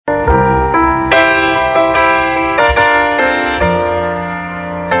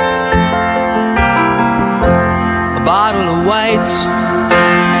whites,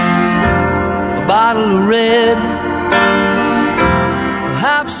 a bottle of red,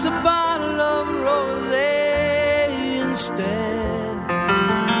 perhaps a bottle of rosé instead.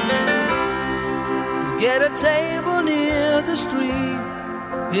 Get a table near the stream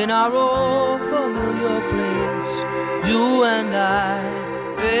in our old familiar place, you and I,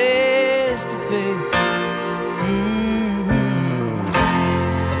 face to face.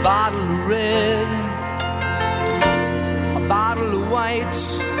 A bottle of red, a bottle of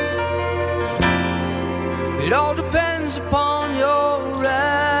whites. It all depends upon your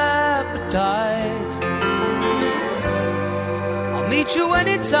appetite. I'll meet you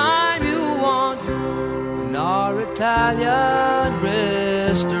anytime you want in our Italian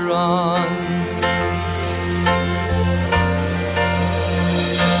restaurant.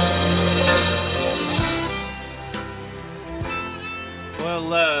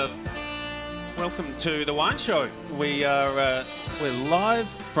 Welcome to the Wine Show. We're live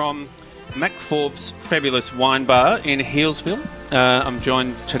from Mac Forbes' fabulous wine bar in Healesville. I'm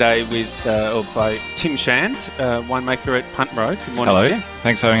joined today by Tim Shand, winemaker at Punt Road. Good morning, Hello. Tim.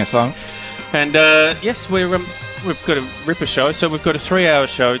 Thanks for having us on. And yes, we've got a ripper show. So we've got a 3-hour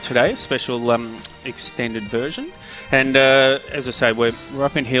show today, a special extended version. And as I say, we're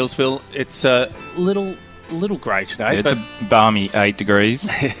up in Healesville. It's a little grey today. Yeah, it's a balmy 8 degrees.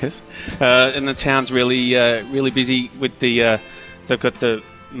 Yes. And the town's really busy with the... they've got the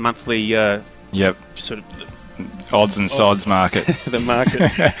monthly... sort of... Odds and sods market. The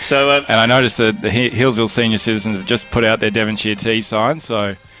market. So, and I noticed that the Healesville senior citizens have just put out their Devonshire tea sign,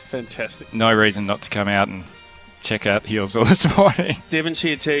 so... Fantastic. No reason not to come out and check out Healesville this morning.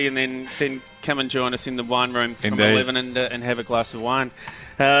 Devonshire tea, and then come and join us in the wine room from 11 and have a glass of wine.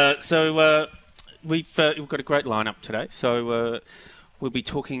 We've got a great lineup today. So we'll be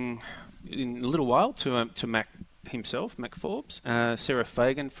talking in a little while to Mac himself, Mac Forbes. Sarah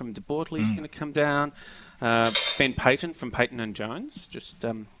Fagan from De Bortley is going to come down. Ben Payton from Payton and Jones.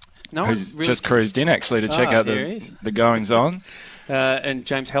 Who's just cruised in actually to check out the goings on. And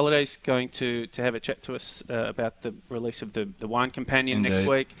James Halliday's going to have a chat to us about the release of the Wine Companion next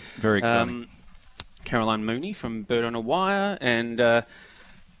week. Very exciting. Caroline Mooney from Bird on a Wire, and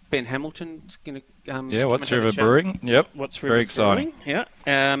Ben Hamilton's going to What's River Brewing. Yep. What's River Very exciting. Brewing.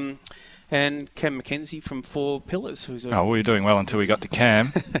 Yeah. And Cam McKenzie from Four Pillars. We were doing well until we got to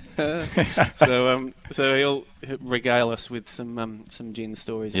Cam. So he'll regale us with some gin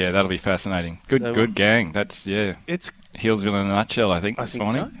stories. Yeah, that'll be fascinating. Good gang. That's It's Healesville in a nutshell, I think, this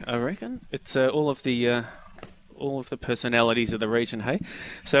morning. So, I reckon it's all of the personalities of the region. Hey,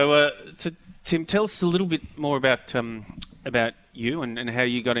 so Tim, tell us a little bit more about you and how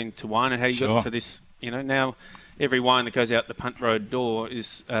you got into wine and how you got into this. Now every wine that goes out the Punt Road door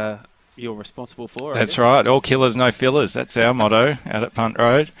is you're responsible for. That's right. All killers, no fillers. That's our motto out at Punt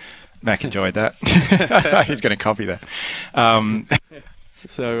Road. Mac enjoyed that. He's going to copy that.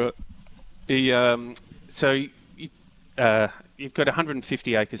 You've got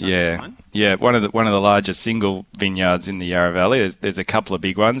 150 acres under wine. Yeah, one of the largest single vineyards in the Yarra Valley. There's a couple of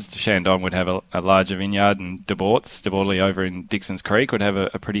big ones. Shandong would have a larger vineyard, and De Bortley over in Dixon's Creek would have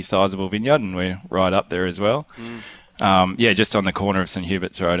a pretty sizable vineyard, and we're right up there as well. Just on the corner of St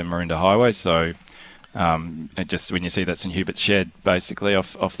Hubert's Road and Maroondah Highway. So, just when you see that St Hubert's shed, basically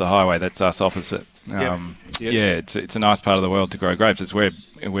off the highway, that's us opposite. It's a nice part of the world to grow grapes. It's where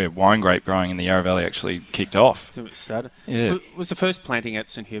wine grape growing in the Yarra Valley actually kicked off. So it started. Yeah. Was the first planting at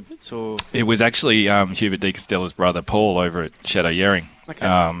St Hubert's, or it was actually Hubert de Castella's brother Paul over at Shadow Yering.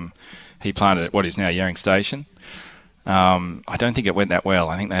 Okay. He planted at what is now Yering Station. I don't think it went that well.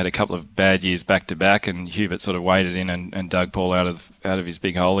 I think they had a couple of bad years back to back, and Hubert sort of waded in and dug Paul out of his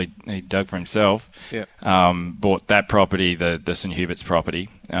big hole he dug for himself. Yeah. Bought that property, the St Hubert's property,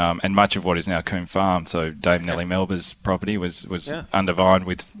 and much of what is now Coombe Farm. So Dame Nellie Melba's property was under vine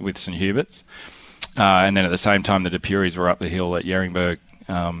with St Hubert's, and then at the same time the De Puries were up the hill at Yeringberg,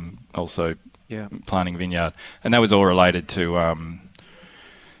 also planting vineyard, and that was all related to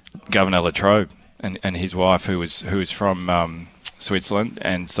Governor Latrobe and his wife, who was from Switzerland,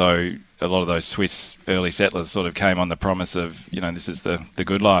 and so a lot of those Swiss early settlers sort of came on the promise of, this is the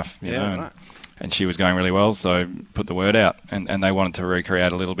good life, right. And she was going really well, so put the word out, and they wanted to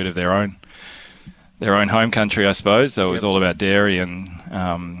recreate a little bit of their own home country, I suppose. So it was all about dairy and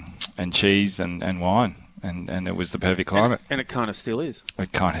cheese and wine. And it was the perfect climate. And it kind of still is.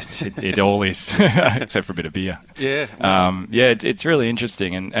 It all is, except for a bit of beer. Yeah. It's really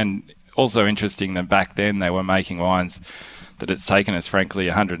interesting, and also interesting that back then they were making wines that it's taken us, frankly,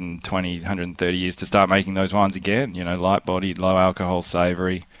 120, 130 years to start making those wines again. Light-bodied, low alcohol,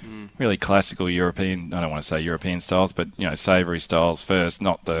 savoury. really classical European, I don't want to say European styles, but, savoury styles first,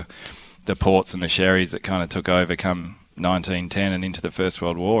 not the ports and the sherries that kind of took over come 1910 and into the First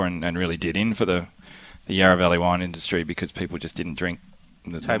World War and really did in for the Yarra Valley wine industry because people just didn't drink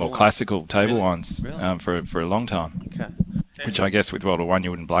the more classical table wines for a long time. Okay. Which I guess with World War One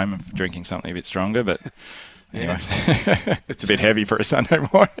you wouldn't blame them for drinking something a bit stronger, but anyway, it's a bit heavy for a Sunday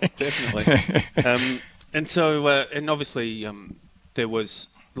morning. Definitely. And so, and obviously there was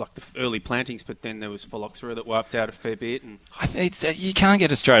like the early plantings, but then there was phylloxera that wiped out a fair bit. And you can't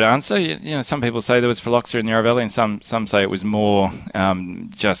get a straight answer. Some people say there was phylloxera in the Yarra Valley, and some say it was more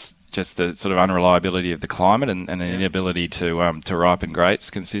just the sort of unreliability of the climate and an inability to ripen grapes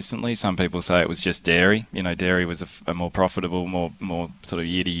consistently. Some people say it was just dairy. Dairy was a more profitable, more sort of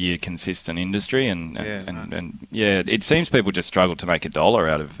year-to-year consistent industry, and it seems people just struggled to make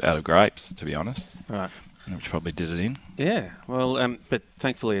 $1 out of grapes, to be honest. Right. Which probably did it in. Yeah. Well, but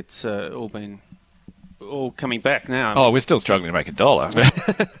thankfully it's all coming back now. Oh, we're still struggling to make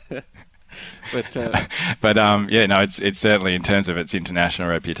 $1. It's certainly in terms of its international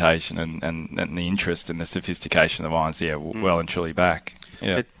reputation and the interest and the sophistication of the wines, well and truly back.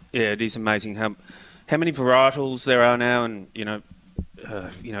 Yeah, it is amazing how many varietals there are now, and and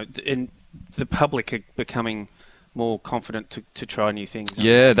the public are becoming more confident to try new things.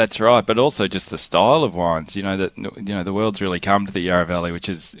 Yeah, that's right. But also just the style of wines. The world's really come to the Yarra Valley, which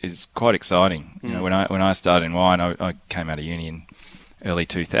is quite exciting. When I started in wine, I came out of uni in early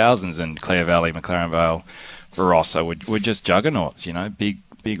 2000s, and Clare Valley, McLaren Vale, Barossa were just juggernauts,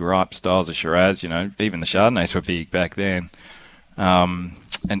 big ripe styles of Shiraz, even the Chardonnays were big back then.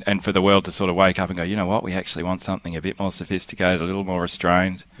 And for the world to sort of wake up and go, you know what, we actually want something a bit more sophisticated, a little more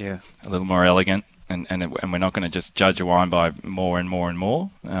restrained, a little more elegant, and we're not going to just judge a wine by more and more and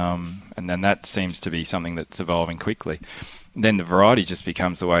more. And then that seems to be something that's evolving quickly. Then the variety just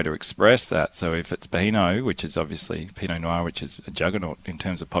becomes the way to express that. So if it's Pinot, which is obviously Pinot Noir, which is a juggernaut in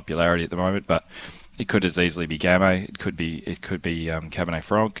terms of popularity at the moment, but it could as easily be Gamay, it could be Cabernet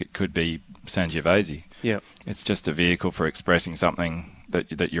Franc, it could be Sangiovese. Yeah, it's just a vehicle for expressing something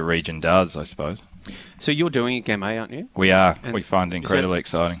that your region does, I suppose. So you're doing a Gamay, aren't you? We are. And we find it incredibly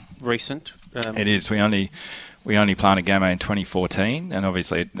exciting. Recent? It is. We only planted Gamay in 2014, and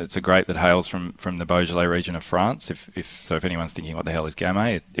obviously it's a grape that hails from the Beaujolais region of France. If anyone's thinking what the hell is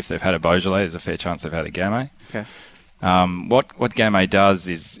Gamay, if they've had a Beaujolais, there's a fair chance they've had a Gamay. Okay. What Gamay does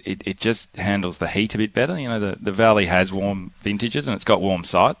is it just handles the heat a bit better. The valley has warm vintages and it's got warm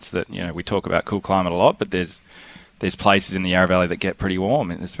sites that, we talk about cool climate a lot, but there's places in the Yarra Valley that get pretty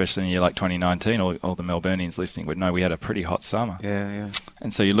warm, especially in a year like 2019. All the Melburnians listening would know we had a pretty hot summer. Yeah.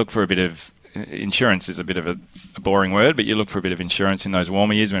 And so you look for a bit of insurance is a bit of a boring word, but you look for a bit of insurance in those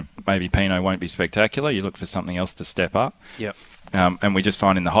warmer years when maybe Pinot won't be spectacular. You look for something else to step up. Yep. And we just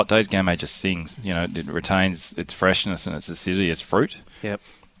find in the hot days, Gamay just sings. It retains its freshness and its acidity as fruit. Yep.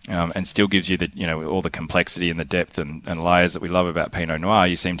 And still gives you all the complexity and the depth and layers that we love about Pinot Noir.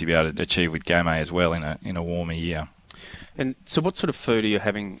 You seem to be able to achieve with Gamay as well in a warmer year. And so, what sort of food are you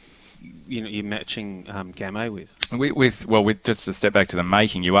having? You're matching Gamay with? With just to step back to the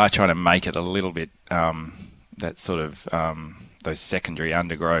making, you are trying to make it a little bit that sort of those secondary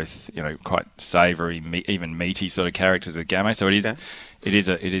undergrowth, quite savoury, even meaty sort of characters with Gamay. So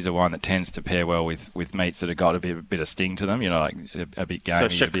it is a wine that tends to pair well with meats that have got a bit of sting to them. Like a bit gamey.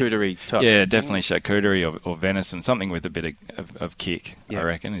 So charcuterie type. Yeah, definitely charcuterie or venison, something with a bit of kick. I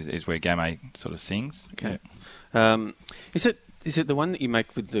reckon is where Gamay sort of sings. Okay. Yeah. Is it the one that you make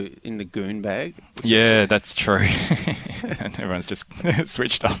in the goon bag? Yeah, that's true. And everyone's just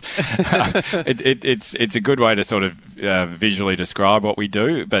switched off. It's a good way to sort of visually describe what we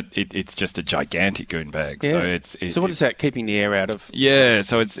do, but it's just a gigantic goon bag. Yeah. So what is that? Keeping the air out of? Yeah,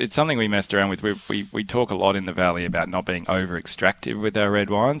 so it's something we messed around with. We talk a lot in the valley about not being over extractive with our red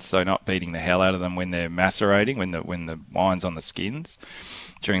wines, so not beating the hell out of them when they're macerating, when the wine's on the skins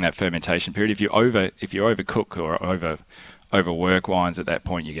during that fermentation period. If you overcook or overwork wines at that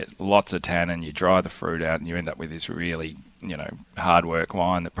point, you get lots of tannin, you dry the fruit out, and you end up with this really, hard work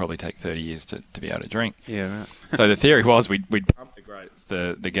wine that probably take 30 years to be able to drink. Yeah, right. So the theory was we'd pump the grapes,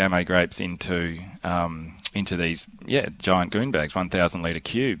 the Gamay grapes into these giant goon bags, 1,000 litre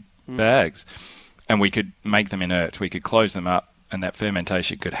cube bags, and we could make them inert. We could close them up, and that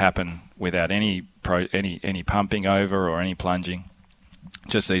fermentation could happen without any pumping over or any plunging.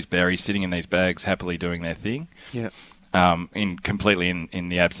 Just these berries sitting in these bags, happily doing their thing. Yeah. Completely in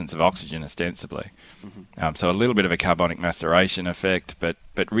the absence of oxygen, ostensibly. Mm-hmm. So a little bit of a carbonic maceration effect, but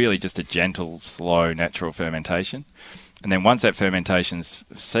really just a gentle, slow, natural fermentation. And then once that fermentation's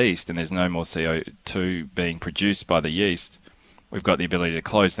ceased and there's no more CO2 being produced by the yeast, we've got the ability to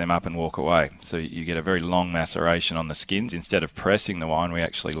close them up and walk away. So you get a very long maceration on the skins. Instead of pressing the wine, we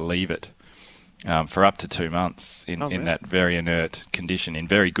actually leave it for up to 2 months in that very inert condition, in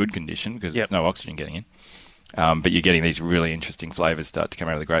very good condition, because there's no oxygen getting in. But you're getting these really interesting flavours start to come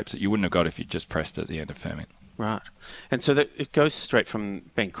out of the grapes that you wouldn't have got if you just pressed it at the end of ferment. Right. And so that it goes straight from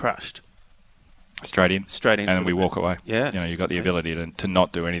being crushed. Straight in. And then we walk away. Yeah. You know, you've got the ability to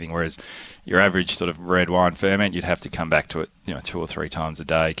not do anything, whereas your average sort of red wine ferment, you'd have to come back to it, 2 or 3 times a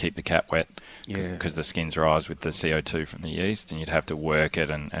day, keep the cap wet, because the skins rise with the CO2 from the yeast, and you'd have to work it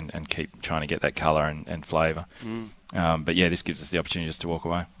and keep trying to get that colour and flavour. But this gives us the opportunity just to walk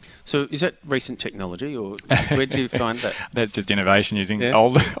away. So is that recent technology, or where do you find that? That's just innovation using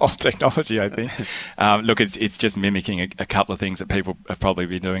old technology, I think. Look, it's just mimicking a couple of things that people have probably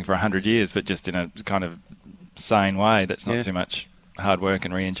been doing for 100 years, but just in a kind of sane way that's not too much hard work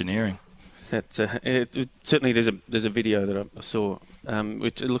and re-engineering. That's certainly there's a video that I saw,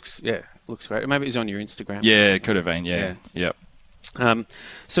 which it looks great. Maybe it was on your Instagram. Yeah, it could have been. Yeah. Yep.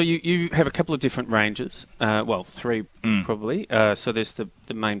 So you have a couple of different ranges. 3 probably. So there's the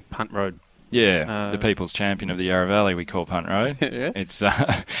main Punt Road. Yeah, the people's champion of the Yarra Valley, we call Punt Road. It's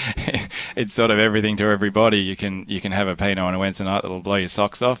it's sort of everything to everybody. You can have a Pinot on a Wednesday night that'll blow your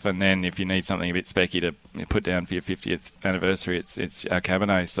socks off, and then if you need something a bit specky to put down for your 50th anniversary, it's our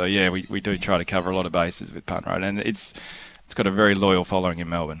Cabernet. So we do try to cover a lot of bases with Punt Road, and it's got a very loyal following in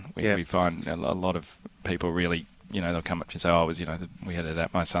Melbourne. We find a lot of people really, they'll come up to you and say, we had it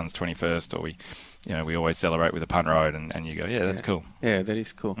at my son's 21st, or we always celebrate with a Punt Road, and you go, that's cool. Yeah, that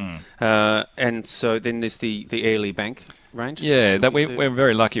is cool. And so then there's the Airlie Bank range. Yeah, that we're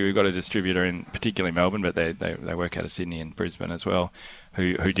very lucky. We've got a distributor in particularly Melbourne, but they work out of Sydney and Brisbane as well,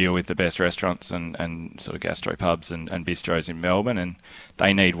 who deal with the best restaurants and sort of gastropubs and bistros in Melbourne, and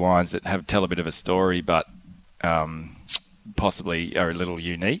they need wines that tell a bit of a story, but possibly are a little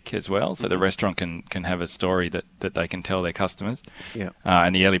unique as well, so the restaurant can have a story that they can tell their customers.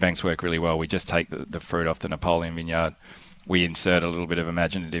 And the Airlie Banks work really well. We just take the fruit off the Napoleon vineyard, we insert a little bit of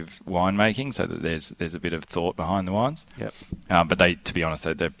imaginative winemaking so that there's a bit of thought behind the wines. But to be honest,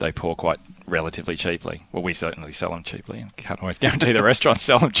 they pour quite relatively cheaply. Well, we certainly sell them cheaply. Can't always guarantee the restaurants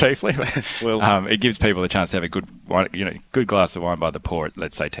sell them cheaply. But, it gives people the chance to have a good wine, good glass of wine by the pour at,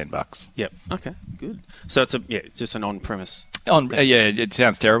 let's say, $10. Okay, good. So it's just an on-premise. It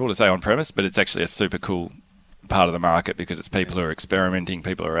sounds terrible to say on-premise, but it's actually a super cool part of the market because it's people who are experimenting,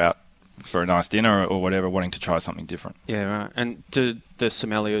 people who are out for a nice dinner or whatever, wanting to try something different. Yeah, right. And do the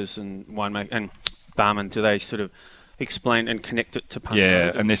sommeliers and winemaker and barmen, do they sort of explain and connect it to Punt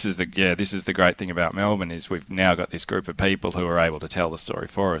Road? And this is the great thing about Melbourne is we've now got this group of people who are able to tell the story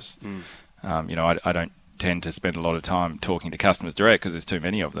for us. I don't tend to spend a lot of time talking to customers direct because there's too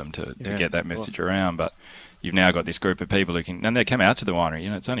many of them to get that message around, but you've now got this group of people who can, and they come out to the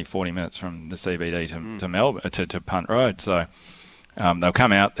winery. It's only 40 minutes from the CBD to Melbourne to Punt Road, so they'll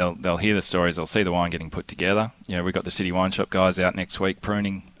come out, they'll hear the stories, they'll see the wine getting put together. We've got the City Wine Shop guys out next week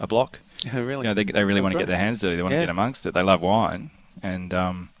pruning a block. Oh, really? They really want to get their hands dirty. They want to get amongst it. They love wine, and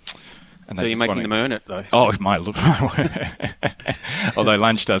so you're making them earn it, though. Oh, my look. Although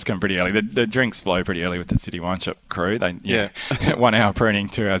lunch does come pretty early. The drinks flow pretty early with the City Wine Shop crew. 1 hour pruning,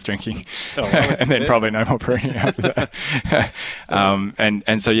 2 hours drinking, and then probably no more pruning after that.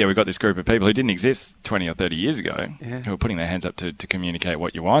 And so, we've got this group of people who didn't exist 20 or 30 years ago who are putting their hands up to communicate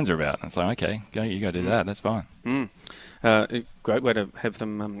what your wines are about. And it's like, okay, you go do that. That's fine. A great way to have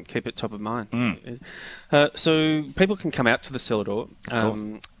them keep it top of mind. So people can come out to the cellar door,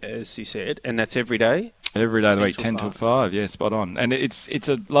 as you said, and that's every day? Every day of the week, 10 till 5, spot on. And it's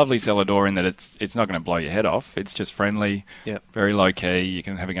a lovely cellar door in that it's not going to blow your head off. It's just friendly, very low key. You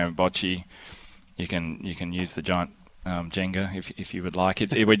can have a game of bocce. You can use the giant Jenga if you would like.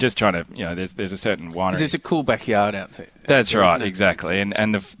 We're just trying to, there's a certain winery. There's a cool backyard out there. That's right, exactly.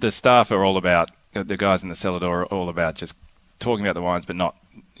 And the staff are all about, the guys in the cellar door are all about just talking about the wines, but not,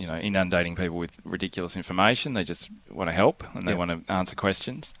 inundating people with ridiculous information. They just want to help and they want to answer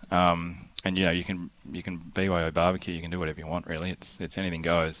questions. And you can BYO barbecue. You can do whatever you want. Really, it's anything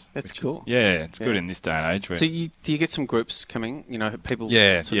goes. That's cool. It's good in this day and age. So do you get some groups coming? People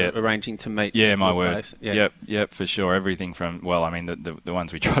sort of arranging to meet. Yeah, my word. Place? Yep, for sure. Everything from the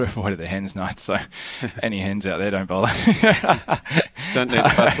ones we try to avoid are the hens nights. So any hens out there, don't bother. Don't need a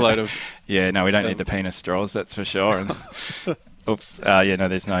busload of. We don't need the penis straws. That's for sure. And, oops.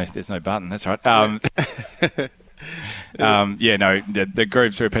 There's no button. That's right. The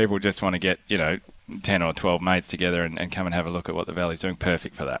groups where people just want to get 10 or 12 mates together and come and have a look at what the valley's doing.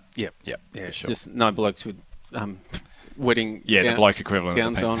 Perfect for that. Yep. For sure. Just no blokes with wedding the bloke equivalent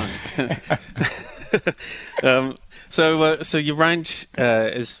gowns on. So your range,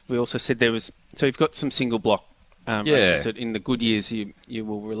 as we also said, so you've got some single block. Ranges that in the good years you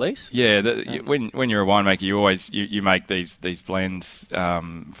will release. Yeah, when you're a winemaker, you make these blends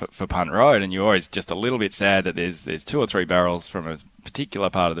for Punt Road, and you're always just a little bit sad that there's 2 or 3 barrels from a particular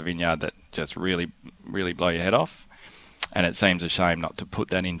part of the vineyard that just really really blow your head off, and it seems a shame not to put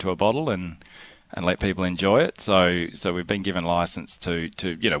that into a bottle and let people enjoy it. So we've been given license to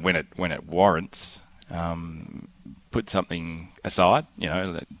when it warrants. Put something aside,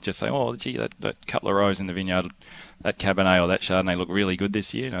 just say, oh, gee, that couple of rows in the vineyard, that Cabernet or that Chardonnay look really good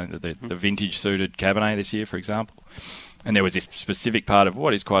this year, the vintage-suited Cabernet this year, for example. And there was this specific part of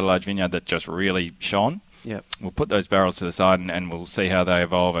what is quite a large vineyard that just really shone. Yep. We'll put those barrels to the side and we'll see how they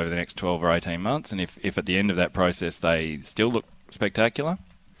evolve over the next 12 or 18 months. And if at the end of that process they still look spectacular,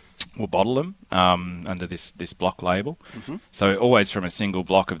 we'll bottle them under this block label. Mm-hmm. So always from a single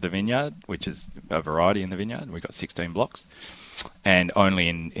block of the vineyard, which is a variety in the vineyard. We've got 16 blocks. And only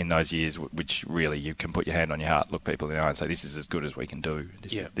in those years which really you can put your hand on your heart, look people in the eye and say, this is as good as we can do.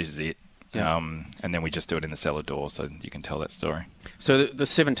 This is it. Yeah. And then we just do it in the cellar door so you can tell that story. So the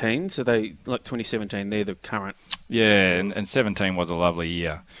 17s, are they like 2017? They're the current? Yeah, and 17 was a lovely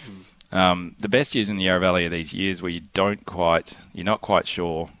year. The best years in the Yarra Valley are these years where you're not quite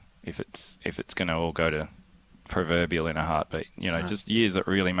sure if it's going to all go to proverbial in a heartbeat. Just years that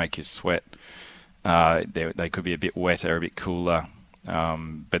really make you sweat. They could be a bit wetter, a bit cooler,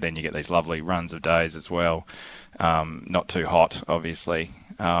 but then you get these lovely runs of days as well. Not too hot, obviously.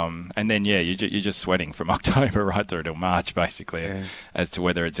 And then, you're just sweating from October right through till March, basically, as to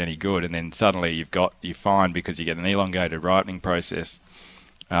whether it's any good. And then suddenly you find, because you get an elongated ripening process,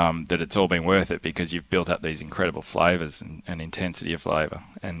 that it's all been worth it because you've built up these incredible flavours and intensity of flavour.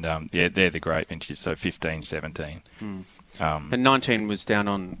 And, they're the great vintages, so 15, 17. And 19 was down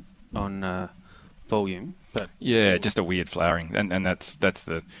on volume. But just a weird flowering. And that's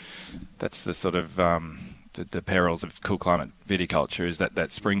the sort of... The perils of cool climate viticulture is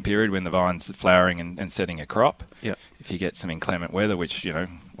that spring period when the vine's flowering and setting a crop. Yep. If you get some inclement weather, which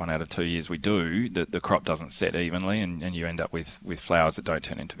 1 out of 2 years we do, the crop doesn't set evenly, and you end up with flowers that don't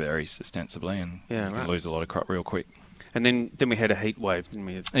turn into berries ostensibly, and you can lose a lot of crop real quick. And then we had a heat wave, didn't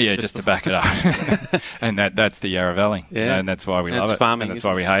we? Just to back it up. And that's the Yarra Valley. Yeah. And that's why we love it. Farming, and that's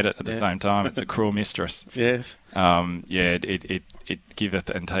why we hate it at the same time. It's a cruel mistress. Yes. It giveth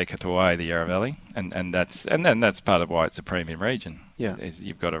and taketh away, the Yarra Valley. And that's part of why it's a premium region. Yeah. Is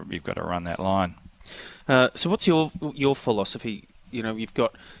you've got to run that line. So what's your philosophy? You've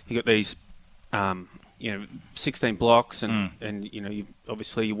got these 16 blocks and you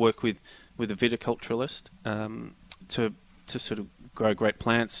obviously work with a viticulturalist to sort of grow great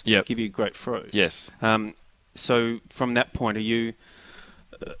plants to give you great fruit. Yes. So from that point, are you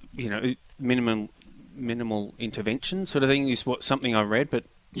minimal intervention sort of thing is something I read, but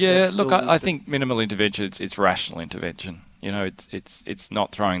I think minimal intervention it's rational intervention. It's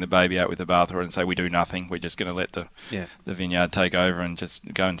not throwing the baby out with the bathwater and say we do nothing. We're just going to let the vineyard take over and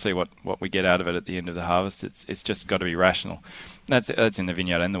just go and see what we get out of it at the end of the harvest. It's just got to be rational. That's in the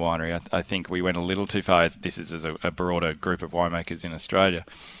vineyard and the winery. I think we went a little too far. This is as a broader group of winemakers in Australia.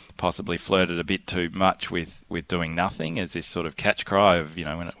 Possibly flirted a bit too much with doing nothing as this sort of catch cry of we're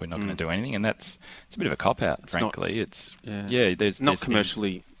not going to do anything, and it's a bit of a cop out. Frankly, there's not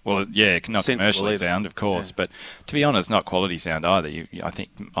commercially. Well, not commercially sound, of course, but to be honest, not quality sound either. I think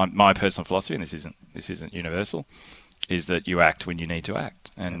my personal philosophy, and this isn't universal, is that you act when you need to act,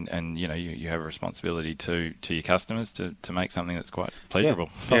 and you have a responsibility to your customers to make something that's quite pleasurable.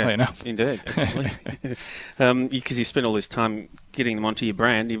 Funnily enough, indeed, absolutely, because you spend all this time getting them onto your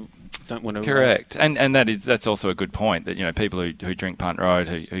brand. You don't want to correct, and that's also a good point that people who drink Punt Road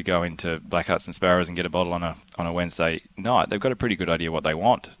who go into Black Huts and Sparrows and get a bottle on a Wednesday night, they've got a pretty good idea what they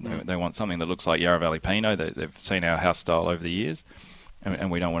want. They want something that looks like Yarra Valley Pinot. They've seen our house style over the years, and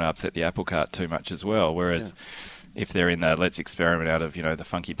we don't want to upset the apple cart too much as well. Whereas if they're in the let's experiment out of the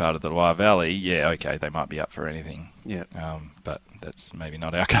funky part of the Loire Valley, they might be up for anything. Yeah, but that's maybe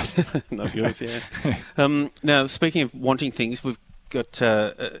not our custom. Not yours. Yeah. Now, speaking of wanting things, we've got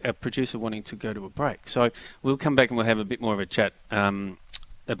our producer wanting to go to a break, so we'll come back and we'll have a bit more of a chat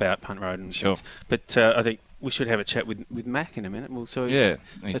about Punt Road and sure. things. But I think we should have a chat with Mac in a minute.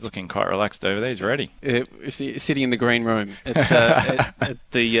 He's looking quite relaxed over there. He's ready. Sitting in the green room at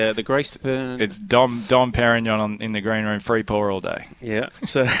the Graceburn. It's Dom Perignon in the green room, free pour all day. Yeah,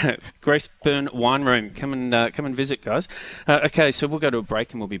 so Graceburn Wine Room. Come and visit, guys. Okay, so we'll go to a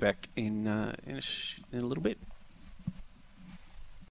break and we'll be back in a little bit.